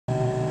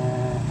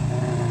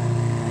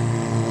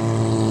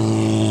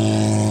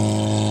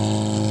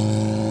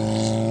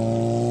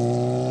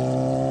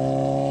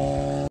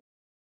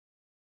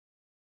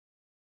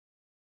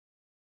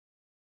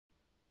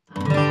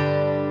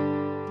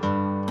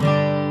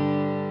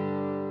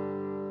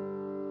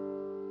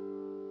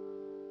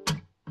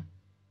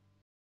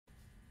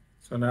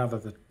So now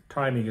that the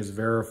timing is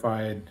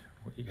verified,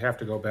 you have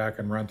to go back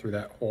and run through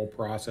that whole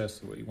process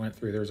that we went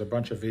through. There's a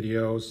bunch of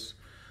videos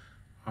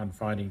on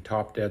finding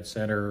top dead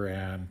center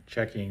and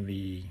checking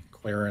the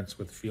clearance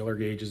with feeler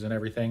gauges and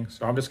everything.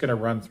 So I'm just going to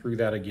run through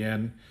that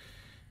again.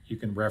 You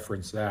can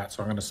reference that.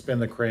 So I'm going to spin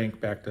the crank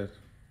back to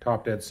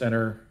top dead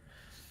center.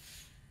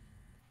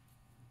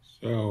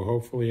 So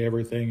hopefully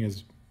everything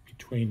is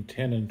between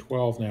 10 and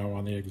 12 now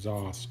on the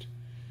exhaust.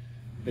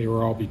 They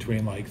were all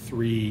between like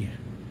 3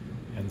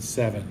 and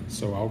 7.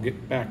 So I'll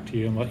get back to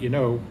you and let you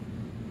know.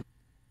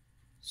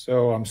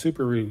 So I'm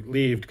super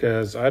relieved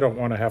because I don't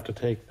want to have to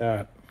take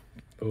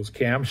those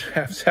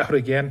camshafts out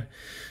again.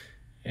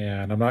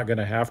 And I'm not going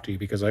to have to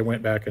because I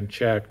went back and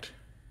checked.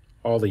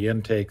 All the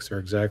intakes are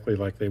exactly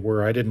like they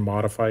were. I didn't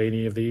modify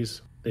any of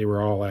these. They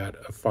were all at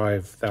a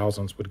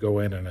 5/1000 would go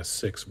in and a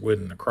 6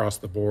 wouldn't across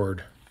the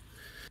board.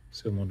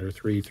 Cylinder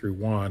 3 through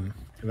 1.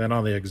 And then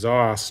on the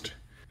exhaust,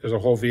 there's a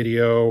whole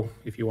video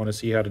if you want to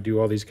see how to do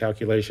all these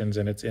calculations,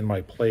 and it's in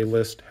my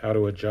playlist, how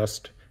to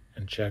adjust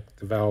and check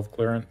the valve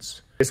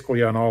clearance.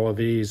 Basically on all of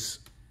these,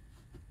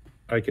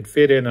 I could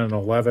fit in an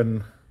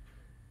 11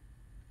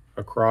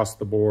 across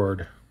the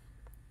board.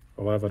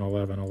 11,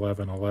 11,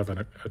 11,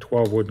 11. A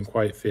 12 wouldn't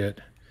quite fit.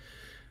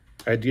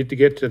 I did to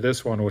get to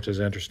this one, which is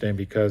interesting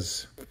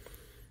because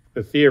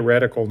the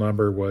theoretical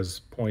number was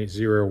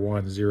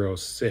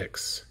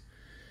 0.0106.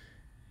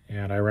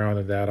 And I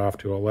rounded that off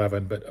to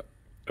 11, but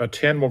a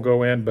 10 will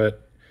go in,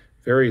 but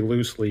very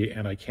loosely,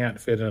 and I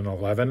can't fit an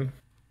 11.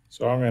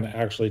 So I'm going to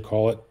actually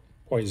call it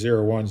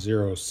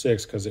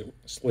 0.0106 because it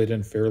slid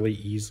in fairly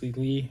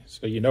easily.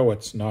 So you know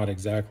it's not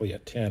exactly a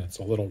 10, it's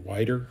a little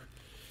wider.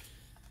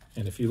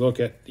 And if you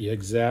look at the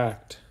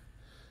exact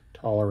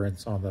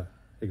tolerance on the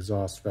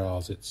exhaust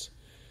valves, it's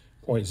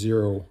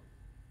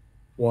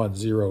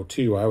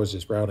 0.0102. I was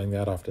just rounding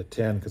that off to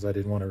 10 because I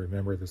didn't want to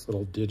remember this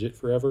little digit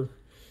forever.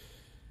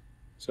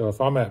 So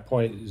if I'm at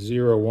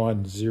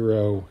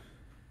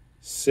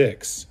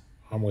 0.0106,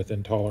 I'm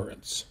within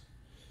tolerance.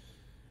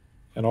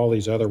 And all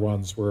these other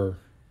ones were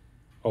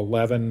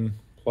 11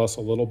 plus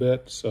a little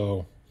bit,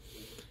 so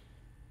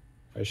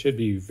I should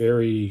be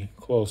very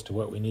close to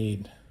what we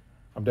need.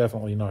 I'm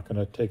definitely not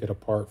going to take it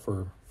apart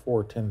for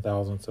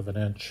 4/10,000ths of an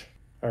inch.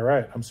 All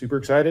right, I'm super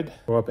excited.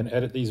 Go up and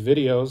edit these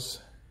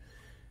videos,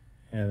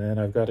 and then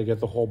I've got to get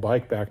the whole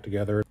bike back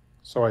together.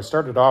 So I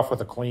started off with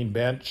a clean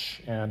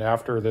bench, and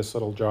after this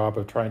little job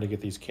of trying to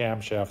get these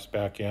camshafts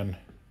back in,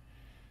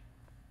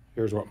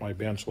 here's what my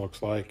bench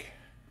looks like.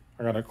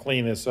 I'm going to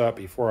clean this up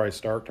before I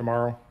start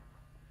tomorrow,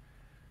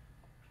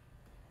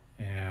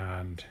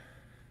 and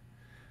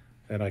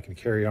then I can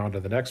carry on to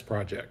the next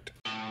project.